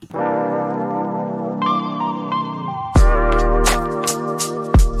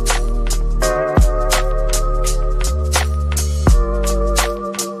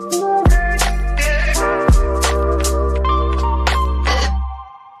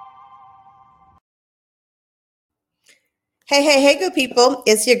Hey, good people.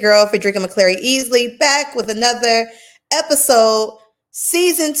 It's your girl, Frederica McClary Easley, back with another episode,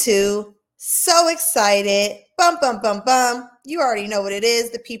 season 2. So excited. Bum, bum, bum, bum. You already know what it is.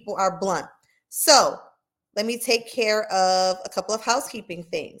 The people are blunt. So let me take care of a couple of housekeeping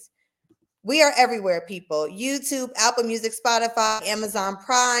things. We are everywhere, people. YouTube, Apple Music, Spotify, Amazon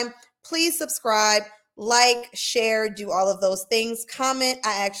Prime. Please subscribe, like, share, do all of those things. Comment.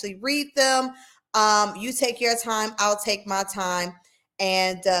 I actually read them. You take your time. I'll take my time.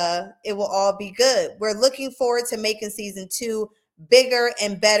 And it will all be good. We're looking forward to making season 2 bigger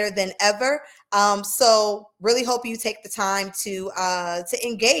and better than ever. So really hope you take the time to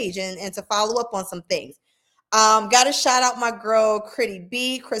engage and to follow up on some things. Got to shout out my girl, Critty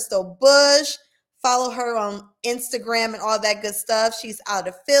B, Crystal Bush. Follow her on Instagram and all that good stuff. She's out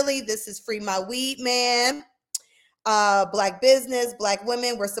of Philly. This is Free My Weed Man. Black business, Black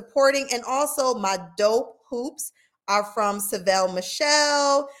women we're supporting. And also my dope hoops are from Savelle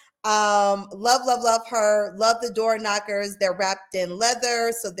Michelle. Love her. Love the door knockers. They're wrapped in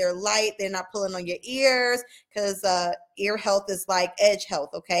leather, so they're light. They're not pulling on your ears because ear health is like edge health,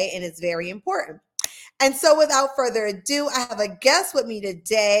 okay? And it's very important. And so without further ado, I have a guest with me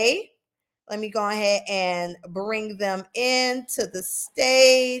today. Let me go ahead and bring them into the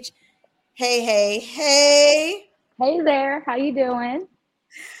stage. Hey. Hey there, how you doing?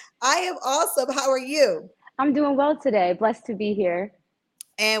 I am awesome. How are you? I'm doing well today. Blessed to be here.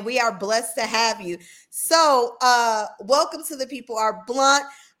 And we are blessed to have you. So welcome to The People Are Blunt.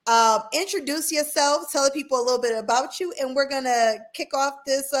 Introduce yourself, tell the people a little bit about you, and we're going to kick off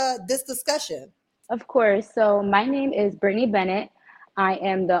this discussion. Of course. So my name is Brittany Bennett. I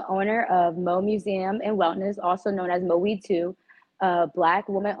am the owner of Mo Museum and Wellness, also known as Mo.2, a Black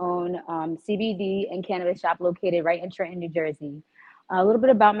woman-owned CBD and cannabis shop located right in Trenton, New Jersey. A little bit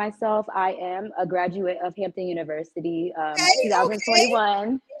about myself. I am a graduate of Hampton University, Okay.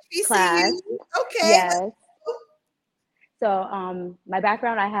 2021 class. HBCU. Okay. Yes. So my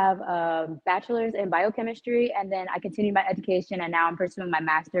background, I have a bachelor's in biochemistry, and then I continued my education, and now I'm pursuing my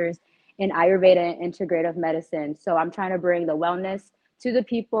master's in Ayurveda and integrative medicine. So I'm trying to bring the wellness to the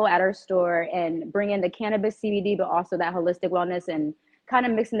people at our store and bring in the cannabis CBD, but also that holistic wellness and kind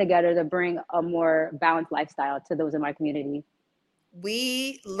of mixing together to bring a more balanced lifestyle to those in my community.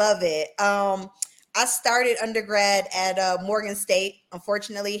 We love it. I started undergrad at Morgan State.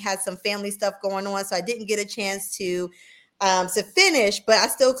 Unfortunately, had some family stuff going on, so I didn't get a chance to finish. But I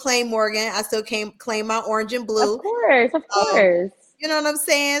still claim Morgan. I still claim my orange and Of blue. course, of Um, course. you know what I'm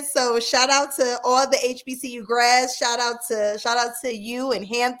saying? So shout out to all the HBCU grads. Shout out to you and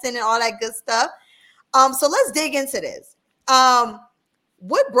Hampton and all that good stuff. So let's dig into this.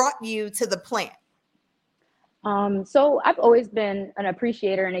 What brought you to the plant? So I've always been an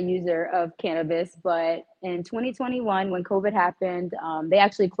appreciator and a user of cannabis, but in 2021, when COVID happened, they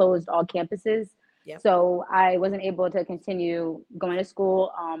actually closed all campuses. Yep. So I wasn't able to continue going to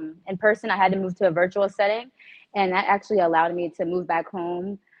school in person. I had to move to a virtual setting, and that actually allowed me to move back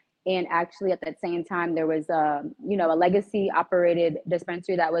home. And actually, at that same time, there was a legacy operated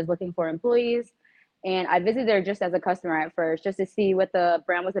dispensary that was looking for employees. And I visited there just as a customer at first, just to see what the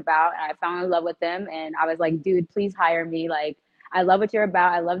brand was about. And I fell in love with them. And I was like, dude, please hire me. Like, I love what you're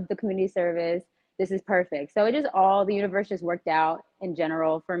about. I love the community service. This is perfect. So it just all, the universe just worked out in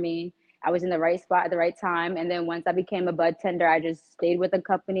general for me. I was in the right spot at the right time. And then once I became a bud tender, I just stayed with the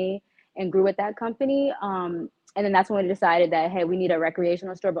company and grew with that company. And then that's when we decided that, hey, we need a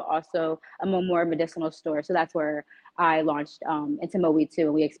recreational store, but also a more medicinal store. So that's where I launched into Mo.2,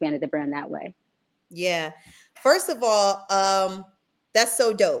 and we expanded the brand that way. Yeah. First of all, that's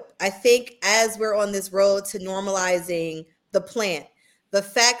so dope. I think as we're on this road to normalizing the plant, the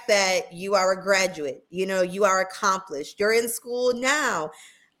fact that you are a graduate, you are accomplished, you're in school now,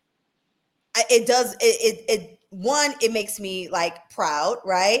 it does it makes me like proud,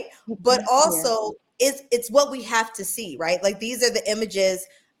 right? But Yeah. also it's what we have to see, right? Like these are the images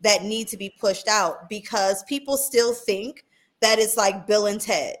that need to be pushed out because people still think that it's like Bill and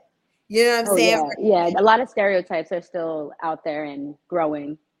Ted. You know what I'm Oh saying? yeah, yeah. A lot of stereotypes are still out there and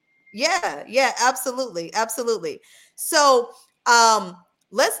growing. Yeah, absolutely. So, um,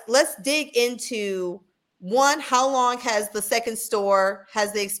 let's dig into one. How long has the second store,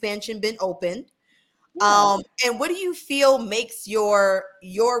 has the expansion been opened? Yeah. And what do you feel makes your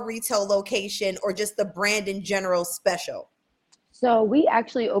retail location or just the brand in general special? So we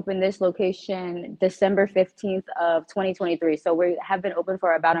actually opened this location December 15th of 2023. So we have been open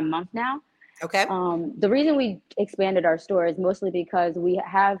for about a month now. Okay. The reason we expanded our store is mostly because we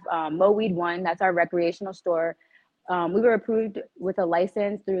have Mo Weed One. That's our recreational store. We were approved with a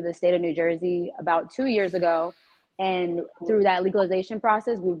license through the state of New Jersey about 2 years ago, And through that legalization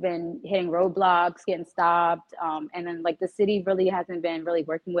process, we've been hitting roadblocks, getting stopped. And then like the city really hasn't been really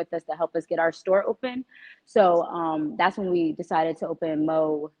working with us to help us get our store open. So that's when we decided to open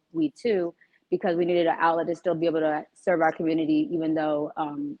Mo Weed 2, because we needed an outlet to still be able to serve our community, even though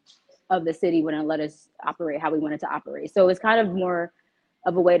of the city wouldn't let us operate how we wanted to operate. So it's kind of more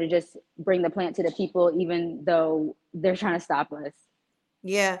of a way to just bring the plant to the people, even though they're trying to stop us.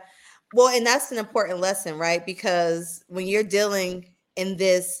 Yeah. Well, and that's an important lesson, right? Because when you're dealing in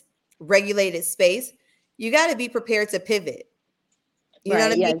this regulated space, you got to be prepared to pivot. You know what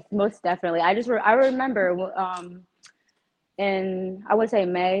Right. I mean? Yes, most definitely. I remember in, I would say,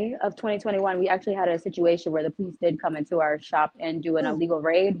 May of 2021, we actually had a situation where the police did come into our shop and do an Mm. illegal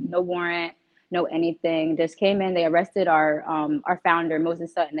raid. No warrant, no anything. Just came in. They arrested our founder,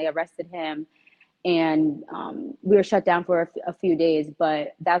 Moses Sutton. They arrested him, and we were shut down for a few days.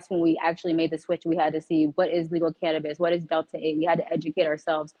 But that's when we actually made the switch. We had to see what is legal cannabis, what is Delta 8. We had to educate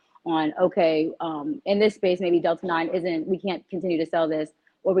ourselves on, okay, in this space, maybe Delta 9 isn't. We can't continue to sell this,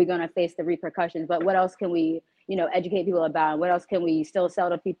 or we're going to face the repercussions. But what else can we, educate people about? What else can we still sell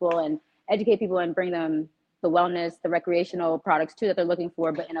to people and educate people and bring them the wellness, the recreational products too that they're looking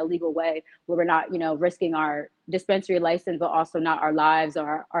for, but in a legal way where we're not, risking our dispensary license, but also not our lives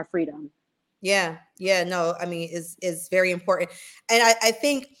or our freedom. Yeah. Yeah. No, I mean, is very important. And I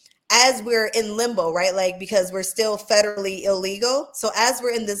think as we're in limbo, right? Like, because we're still federally illegal. So as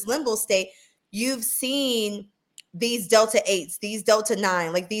we're in this limbo state, you've seen these Delta 8s, these Delta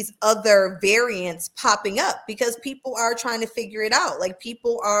 9, like these other variants popping up because people are trying to figure it out. Like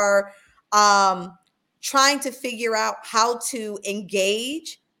people are trying to figure out how to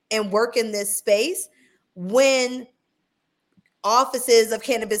engage and work in this space when offices of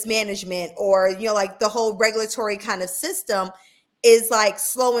cannabis management, or like the whole regulatory kind of system is like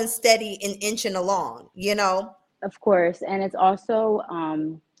slow and steady and inching along. Of course. And it's also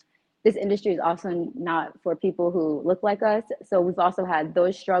this industry is also not for people who look like us. So we've also had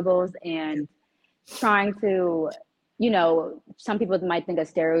those struggles and trying to, some people might think a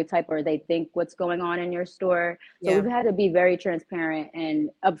stereotype, or they think what's going on in your store. So Yeah. we've had to be very transparent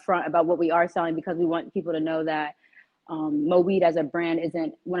and upfront about what we are selling, because we want people to know that Mo Weed as a brand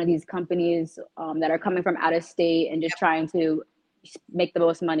isn't one of these companies that are coming from out of state and just trying to make the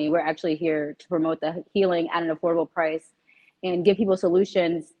most money. We're actually here to promote the healing at an affordable price and give people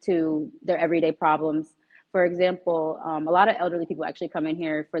solutions to their everyday problems. For example, a lot of elderly people actually come in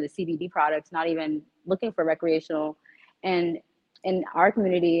here for the CBD products, not even looking for recreational. And in our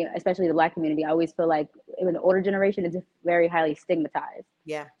community, especially the Black community, I always feel like in the older generation, it's very highly stigmatized.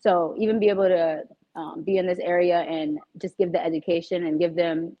 Yeah. So even be able to be in this area and just give the education and give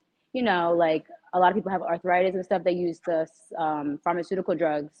them, like a lot of people have arthritis and stuff. They use the pharmaceutical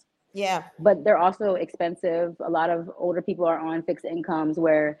drugs, Yeah. but they're also expensive. A lot of older people are on fixed incomes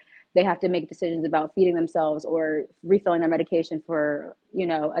where they have to make decisions about feeding themselves or refilling their medication for,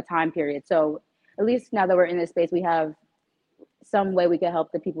 a time period. So at least now that we're in this space, we have some way we can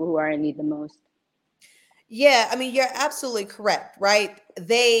help the people who are in need the most. Yeah, I mean, you're absolutely correct, right?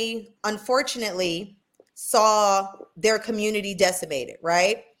 They unfortunately saw their community decimated,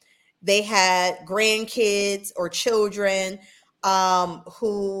 right? They had grandkids or children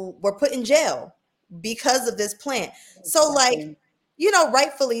who were put in jail because of this plant. So, like, Exactly.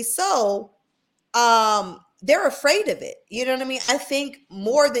 rightfully so, they're afraid of it. You know what I mean? I think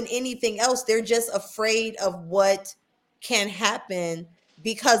more than anything else, they're just afraid of what can happen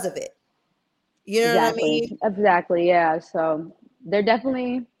because of it. You know what I Exactly. mean? Exactly. Yeah. So they're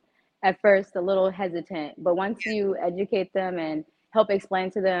definitely at first a little hesitant, but once you educate them and help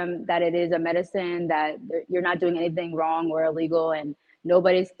explain to them that it is a medicine, that you're not doing anything wrong or illegal, and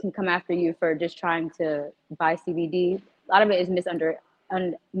nobody can come after you for just trying to buy CBD. A lot of it is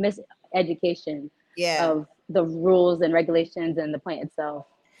miseducation Yeah. of the rules and regulations and the plant itself.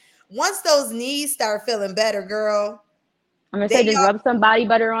 Once those knees start feeling better, girl, I'm gonna they say just y'all rub some body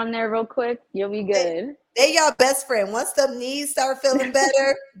butter on there real quick. You'll be they, good. they y'all best friend. Once the knees start feeling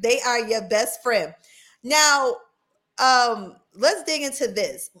better, they are your best friend. Now, let's dig into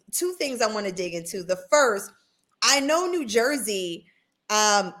this. Two things I want to dig into. The first, I know New Jersey,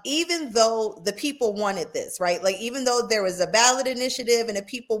 even though the people wanted this, right? Like, even though there was a ballot initiative and the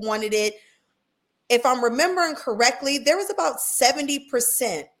people wanted it, if I'm remembering correctly, there was about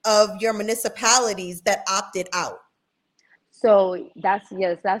 70% of your municipalities that opted out. So that's,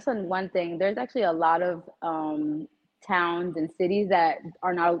 yes, that's one thing. There's actually a lot of towns and cities that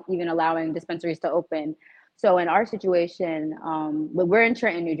are not even allowing dispensaries to open. So in our situation, we're in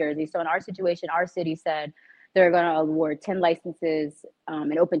Trenton, New Jersey. So in our situation, our city said, they're going to award 10 licenses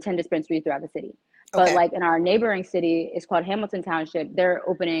and open 10 dispensaries throughout the city. But Okay. like in our neighboring city, it's called Hamilton Township. They're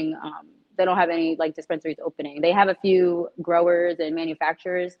opening. They don't have any like dispensaries opening. They have a few growers and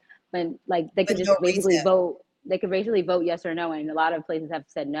manufacturers, but like they could But no just basically retail. vote. They could basically vote yes or no, and a lot of places have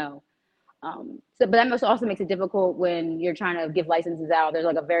said no. But that also makes it difficult when you're trying to give licenses out. There's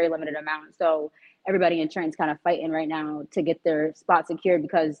like a very limited amount, so everybody in Trenton's kind of fighting right now to get their spot secured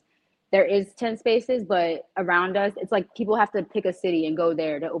because there is 10 spaces, but around us, it's like people have to pick a city and go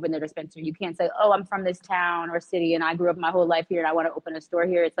there to open their dispensary. You can't say, oh, I'm from this town or city and I grew up my whole life here and I want to open a store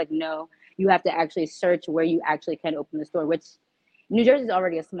here. It's like, no, you have to actually search where you actually can open the store, which New Jersey is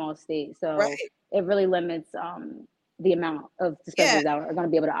already a small state. So Right. it really limits the amount of Yeah. dispensaries that are going to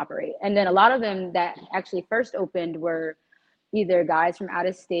be able to operate. And then a lot of them that actually first opened were either guys from out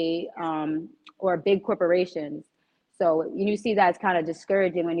of state or big corporations. So you see that's kind of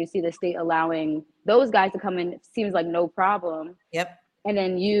discouraging when you see the state allowing those guys to come in. It seems like no problem. Yep. And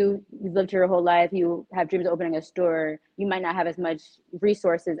then you've lived your whole life, you have dreams of opening a store. You might not have as much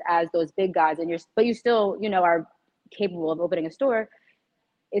resources as those big guys, but you still, are capable of opening a store.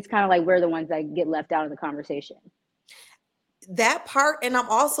 It's kind of like we're the ones that get left out of the conversation. That part, and I'm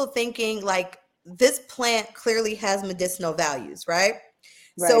also thinking like this plant clearly has medicinal values, right?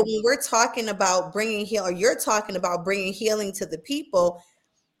 So Right. when we're talking about bringing healing, or you're talking about bringing healing to the people,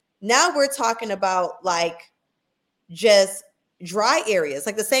 now we're talking about like just dry areas,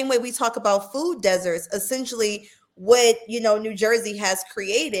 like the same way we talk about food deserts. Essentially, what New Jersey has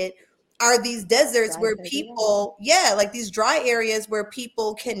created are these deserts where people, like these dry areas where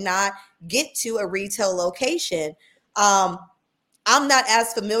people cannot get to a retail location. I'm not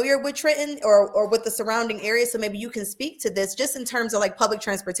as familiar with Trenton or with the surrounding area, so maybe you can speak to this just in terms of like public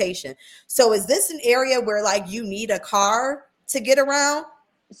transportation. So is this an area where like you need a car to get around?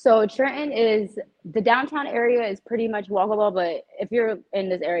 So Trenton is the downtown area is pretty much walkable, but if you're in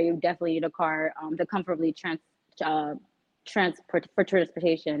this area, you definitely need a car to comfortably transport for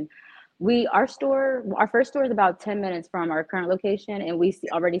transportation. Our first store is about 10 minutes from our current location, and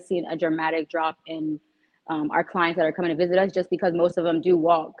already seen a dramatic drop in our clients that are coming to visit us just because most of them do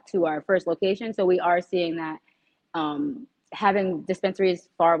walk to our first location. So we are seeing that having dispensaries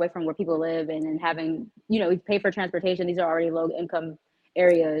far away from where people live and having, we pay for transportation. These are already low income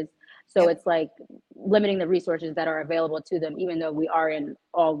areas. So Yep. it's like limiting the resources that are available to them. Even though we are in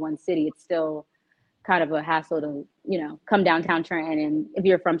all one city, it's still kind of a hassle to, come downtown Trenton. And if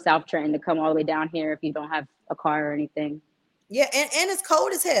you're from South Trenton, to come all the way down here if you don't have a car or anything. Yeah, and it's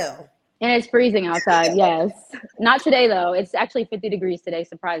cold as hell. And it's freezing outside. Yes. Not today though. It's actually 50 degrees today,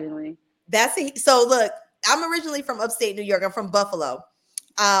 surprisingly. So look, I'm originally from upstate New York. I'm from Buffalo.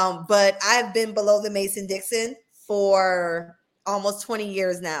 But I've been below the Mason-Dixon for almost 20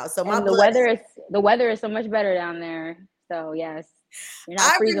 years now. So my the weather is so much better down there. So yes. You're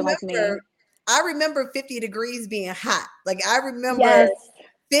not freezing like me. I remember 50 degrees being hot. Like I remember yes.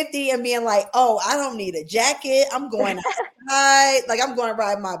 50 and being like, oh, I don't need a jacket. I'm going outside. Like I'm going to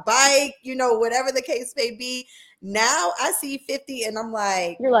ride my bike, whatever the case may be. Now I see 50 and I'm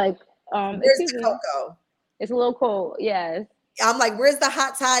like, you're like, where's the cocoa? It's a little cold. Yes. I'm like, where's the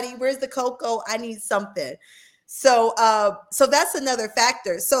hot toddy? Where's the cocoa? I need something. So that's another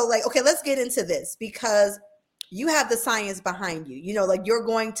factor. So like, okay, let's get into this because you have the science behind you. Like you're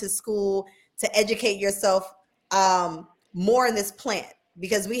going to school to educate yourself more in this plant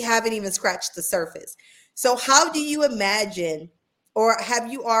because we haven't even scratched the surface. So how do you imagine, or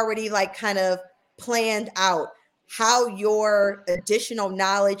have you already like kind of planned out how your additional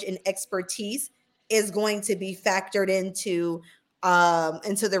knowledge and expertise is going to be factored into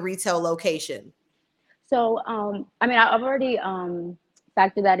the retail location? So, I've already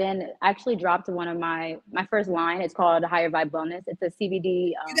factored that in. I actually dropped one of my first line. It's called Higher Vibe Wellness. It's a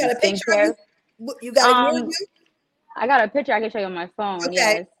CBD You got a picture skincare. of you? You got it near you? I got a picture I can show you on my phone. Okay.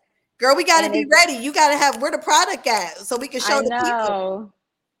 Yes. Girl, we got to be ready. You got to have where the product at so we can show the people.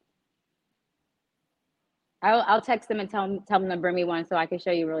 I'll text them and tell them to bring me one so I can show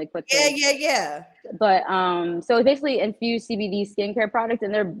you really quickly. Yeah. But so it's basically infused CBD skincare products,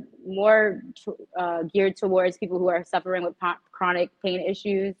 and they're more geared towards people who are suffering with chronic pain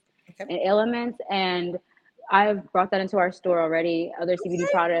issues and ailments. And I've brought that into our store already. Other CBD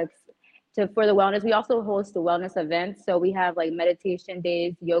products for the wellness. We also host the wellness events. So we have like meditation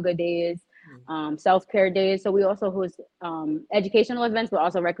days, yoga days, self-care days. So we also host educational events, but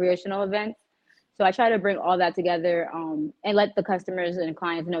also recreational events. So I try to bring all that together and let the customers and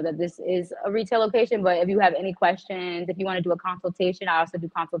clients know that this is a retail location. But if you have any questions, if you want to do a consultation, I also do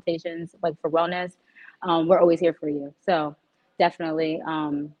consultations like for wellness. We're always here for you. So definitely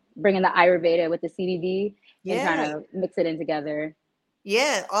bringing the Ayurveda with the CBD. and trying Yeah. to mix it in together.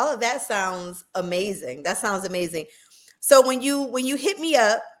 Yeah. All of that sounds amazing. That sounds amazing. So when you hit me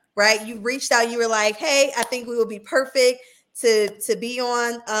up, right, you reached out, you were like, hey, I think we will be perfect to be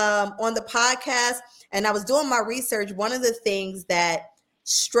on the podcast. And I was doing my research. One of the things that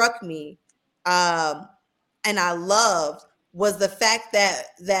struck me um and I loved was the fact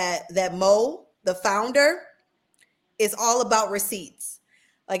that Mo, the founder, is all about receipts.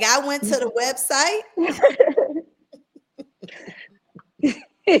 Like I went to the website.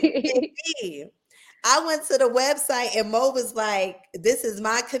 Baby, I went to the website and Mo was like, this is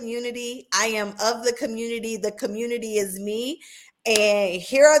my community. I am of the community. The community is me. And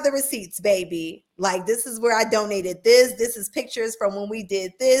here are the receipts, baby. Like, this is where I donated this. This is pictures from when we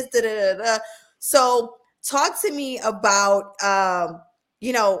did this. Da, da, da, da. So, talk to me about,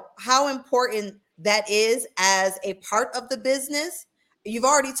 how important that is as a part of the business. You've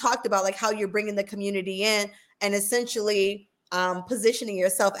already talked about like how you're bringing the community in and essentially positioning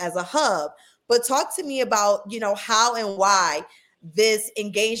yourself as a hub. But talk to me about, how and why this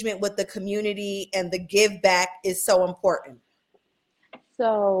engagement with the community and the give back is so important.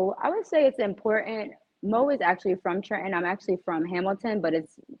 So I would say it's important. Mo is actually from Trenton. I'm actually from Hamilton, but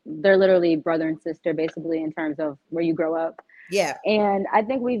they're literally brother and sister basically in terms of where you grow up. Yeah. And I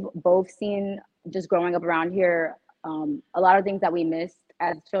think we've both seen just growing up around here a lot of things that we missed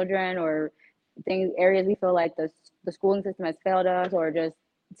as children, or things areas we feel like the schooling system has failed us, or just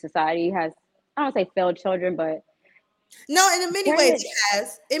society has, I don't say failed children, but No, and in many ways Trenton, it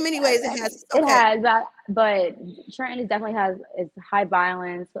has. In many ways it has. It's it okay. has that, but Trenton is definitely has it's high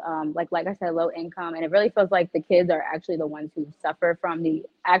violence, like I said, low income, and it really feels like the kids are actually the ones who suffer from the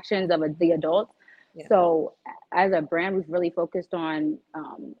actions of the adults. Yeah. So as a brand, we've really focused on,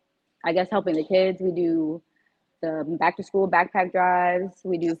 I guess, helping the kids. We do the back to school backpack drives.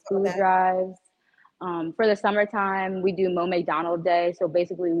 We I do saw food that. drives. For the summertime, we do Mo McDonald Day. So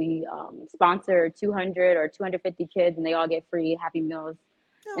basically, we sponsor 200 or 250 kids, and they all get free Happy Meals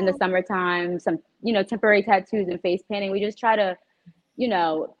in the Oh, summertime. Some, temporary tattoos and face painting. We just try to, you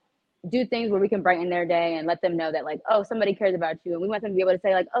know, do things where we can brighten their day and let them know that, like, oh, somebody cares about you, and we want them to be able to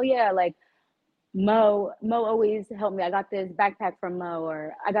say, like, oh yeah, like Mo always helped me. I got this backpack from Mo,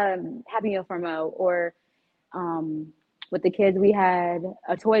 or I got a Happy Meal from Mo, or um, with the kids, we had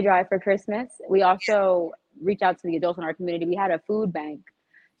a toy drive for Christmas. We also reach out to the adults in our community. We had a food bank.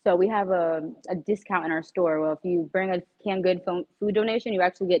 So we have a discount in our store. Well, if you bring a canned good food donation, you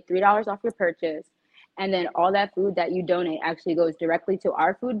actually get $3 off your purchase. And then all that food that you donate actually goes directly to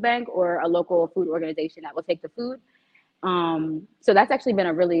our food bank or a local food organization that will take the food. So that's actually been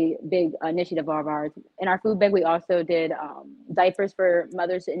a really big initiative of ours. In our food bank, we also did diapers for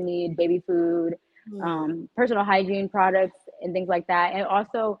mothers in need, baby food, hmm. personal hygiene products, and things like that. And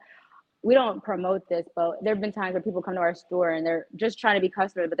also, we don't promote this, but there have been times where people come to our store and they're just trying to be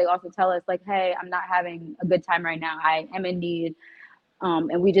customers, but they also tell us, like, hey, I'm not having a good time right now. I am in need.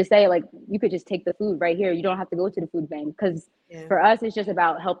 And we just say, like, you could just take the food right here. You don't have to go to the food bank, because Yeah. for us, it's just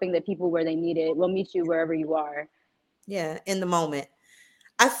about helping the people where they need it. We'll meet you wherever you are. Yeah. In the moment.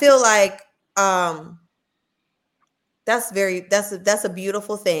 I feel like that's a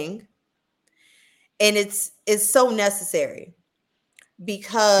beautiful thing. And it's so necessary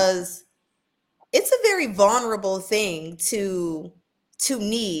because it's a very vulnerable thing to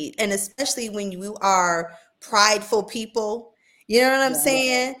need, and especially when you are prideful people, you know what I'm Yeah.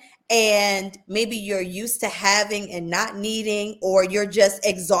 saying, and maybe you're used to having and not needing, or you're just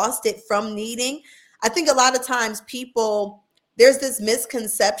exhausted from needing. I think a lot of times people, there's this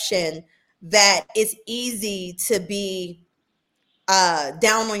misconception that it's easy to be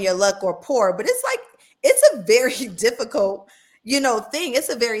down on your luck or poor, but it's like it's a very difficult thing. It's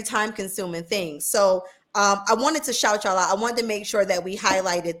a very time consuming thing. So I wanted to shout y'all out. I wanted to make sure that we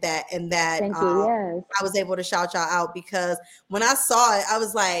highlighted that, and that Thank you. Yes. I was able to shout y'all out, because when I saw it I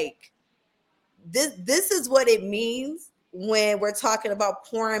was like, this is what it means when we're talking about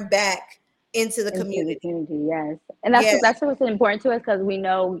pouring back into the Into the community. community, yes. And Yeah. that's what's important to us, because we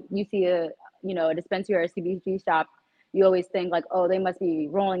know you see a dispensary or a CBG shop, you always think like, oh, they must be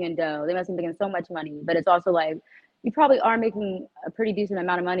rolling in dough, they must be making so much money. But it's also like, you probably are making a pretty decent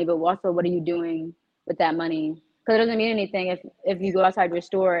amount of money, but also what are you doing with that money? Because it doesn't mean anything if you go outside your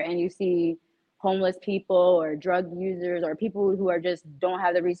store and you see homeless people or drug users or people who are just don't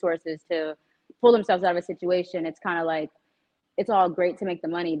have the resources to pull themselves out of a situation. It's kind of like, it's all great to make the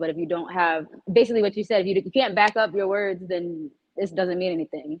money, but if you don't have basically what you said, if you can't back up your words, then this doesn't mean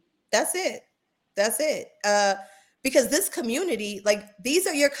anything. That's it. That's it. Because this community, like, these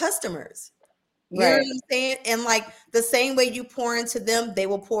are your customers. You know what Right. I'm saying? And like the same way you pour into them, they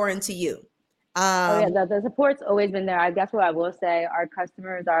will pour into you. Oh yeah, the support's always been there. I guess what I will say, our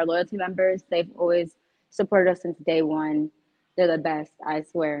customers, our loyalty members, they've always supported us since day one. They're the best, I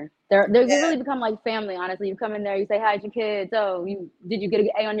swear. They Yeah, really become like family. Honestly, you come in there, you say hi to your kids. Oh, did you get an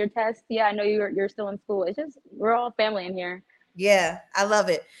A on your test? Yeah, I know you're still in school. It's just we're all family in here. yeah, I love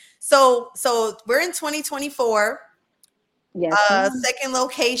it. So we're in 2024. Yes, ma'am. Second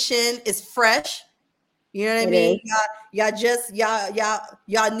location is fresh. You know what I It mean? is.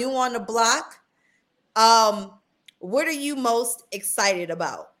 Y'all new on the block. Um, what are you most excited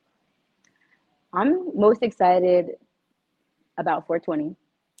about? I'm most excited about 420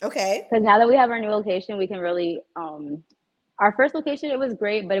 Okay. because now that we have our new location, we can really our first location, it was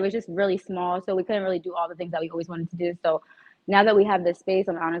great, but it was just really small, so we couldn't really do all the things that we always wanted to do. So now that we have this space,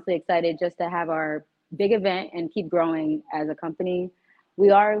 I'm honestly excited just to have our big event and keep growing as a company.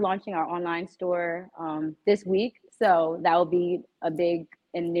 We are launching our online store this week, so that will be a big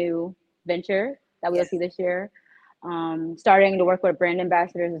and new venture that we'll Yes. see this year. Starting to work with brand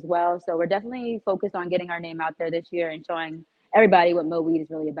ambassadors as well. So we're definitely focused on getting our name out there this year and showing everybody what Mo Weed is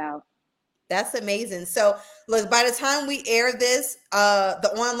really about. That's amazing. So look, by the time we air this,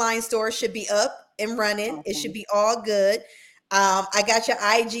 the online store should be up and running. It should Awesome. be all good. I got your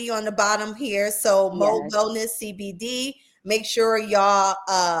IG on the bottom here. So Mo Yes. Wellness CBD. Make sure y'all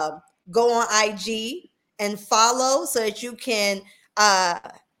go on IG and follow so that you can uh,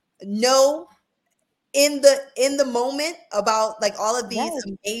 know in the moment about like all of these Yes.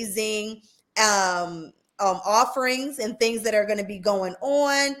 amazing offerings and things that are going to be going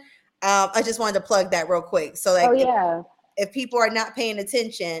on. I just wanted to plug that real quick. So Oh like yeah. if people are not paying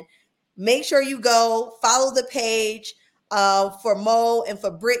attention, make sure you go follow the page for Mo and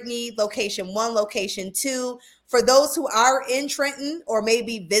for Brittany, location 1, location 2. For those who are in Trenton or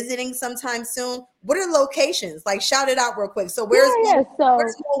maybe visiting sometime soon, what are the locations? Like shout it out real quick. So Yeah, yeah.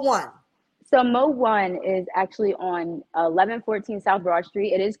 where's Mo 1? So Mo One is actually on 1114 South Broad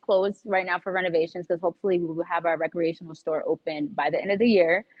Street. It is closed right now for renovations because hopefully we will have our recreational store open by the end of the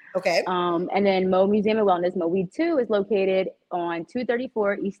year. Okay. And then Mo Museum of Wellness, Mo Weed 2, is located on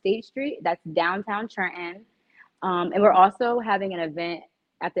 234 East State Street. That's downtown Trenton. And we're also having an event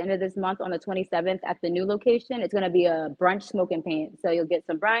at the end of this month on the 27th at the new location. It's going to be a brunch smoke and paint. So you'll get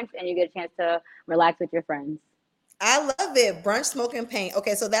some brunch and you get a chance to relax with your friends. I love it. Brunch, smoke, and paint.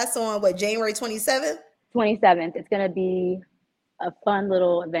 Okay, so that's on what, January 27th? 27th, it's going to be a fun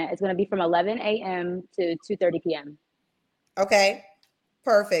little event. It's going to be from 11 a.m. to 2:30 p.m. Okay.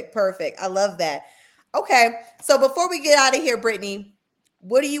 Perfect. Perfect. I love that. Okay. So before we get out of here, Brittany,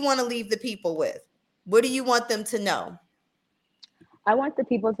 what do you want to leave the people with? What do you want them to know? I want the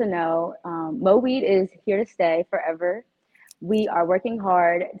people to know Mo Weed is here to stay forever. We are working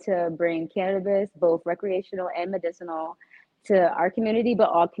hard to bring cannabis, both recreational and medicinal, to our community, but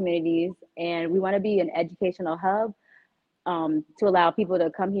all communities. And we want to be an educational hub to allow people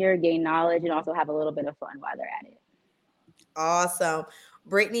to come here, gain knowledge, and also have a little bit of fun while they're at it. Awesome.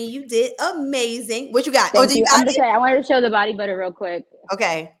 Brittany, you did amazing. What you got? Oh, Thank do you you. got I'm just it? saying, I wanted to show the body butter real quick.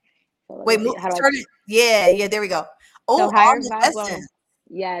 Okay. So let me Wait, see. How do I? turn it. Yeah, yeah, there we go. So Oh, higher almond vibe wellness. essence.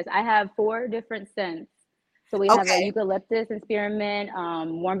 Yes, I have 4 different scents. So we have a Okay. eucalyptus and spearmint,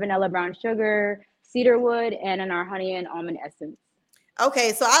 warm vanilla brown sugar, cedarwood, and in our honey and almond essence.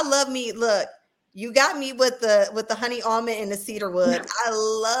 Okay, so I love me. Look, you got me with the honey almond and the cedar wood. I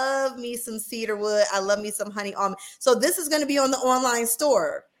love me some cedar wood. I love me some honey almond. So this is going to be on the online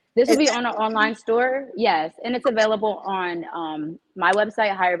store. This will Is be that on our online store, yes, and it's available on my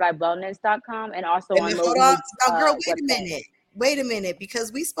website, highervibewellness.com, and also wait a on minute, Mo hold on. Weed's Now, girl, wait a website. minute. Wait a minute,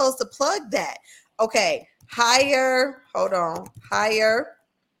 because we supposed to plug that. Okay, higher. Hold on, higher,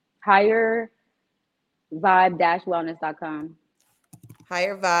 Highervibe-wellness.com.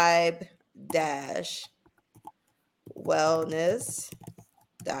 higher vibe dash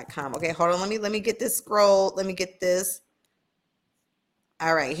wellness.com. Okay, hold on. Let me get this scroll. Let me get this.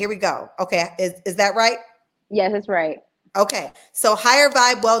 All right, here we go. Okay, is that right? Yes, that's right. Okay, so higher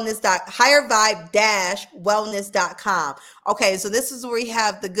vibe dash wellness.com. Okay, so this is where we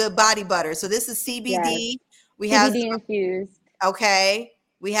have the good body butter. So this is Yes, CBD. We have CBD infused. okay,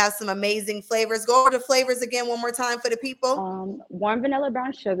 we have some amazing flavors. Go over the flavors again one more time for the people. Warm vanilla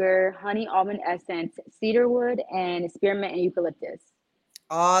brown sugar, honey almond essence, cedarwood, and spearmint and eucalyptus.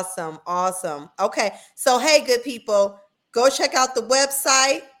 Awesome, awesome. Okay, so hey, good people, go check out the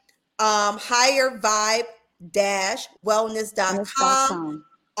website, higher vibe wellness.com.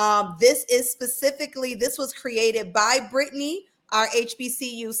 Wellness.com. This was created by Brittany, our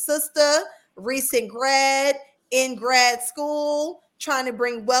HBCU sister, recent grad in grad school, trying to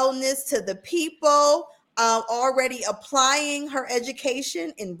bring wellness to the people. already applying her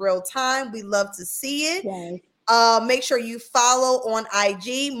education in real time. We love to see it. Yes. Make sure you follow on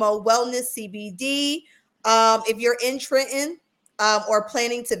IG, Mo Wellness CBD. If you're in Trenton or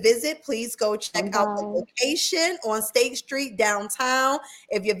planning to visit, please go check out the location on State Street downtown.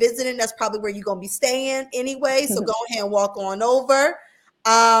 If you're visiting, that's probably where you're going to be staying anyway. So go ahead and walk on over.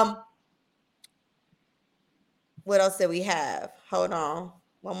 What else did we have? Hold on.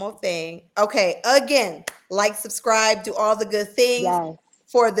 One more thing. Okay. Again, like, subscribe, do all the good things. Yes.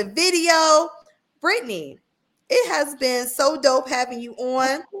 For the video. Brittany, it has been so dope having you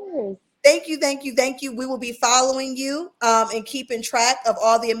on. Of course. Thank you, thank you, thank you. We will be following you and keeping track of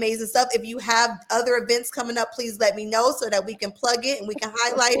all the amazing stuff. If you have other events coming up, please let me know so that we can plug it and we can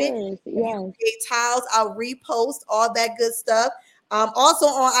highlight it. If you create tiles, I'll repost all that good stuff. Also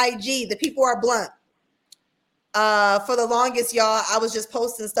on IG, the people are blunt. For the longest, y'all, I was just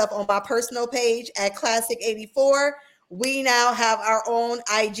posting stuff on my personal page at Classic 84. We now have our own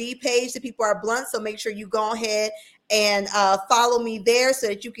IG page. The people are blunt, so make sure you go ahead and follow me there so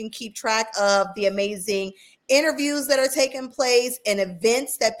that you can keep track of the amazing interviews that are taking place and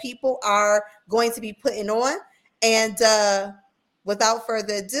events that people are going to be putting on. And without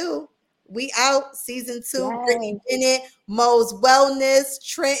further ado, we out. Season 2, yes. Brittany Bennett, Mo's Wellness,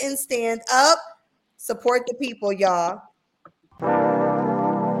 Trenton Stand Up. Support the people, y'all.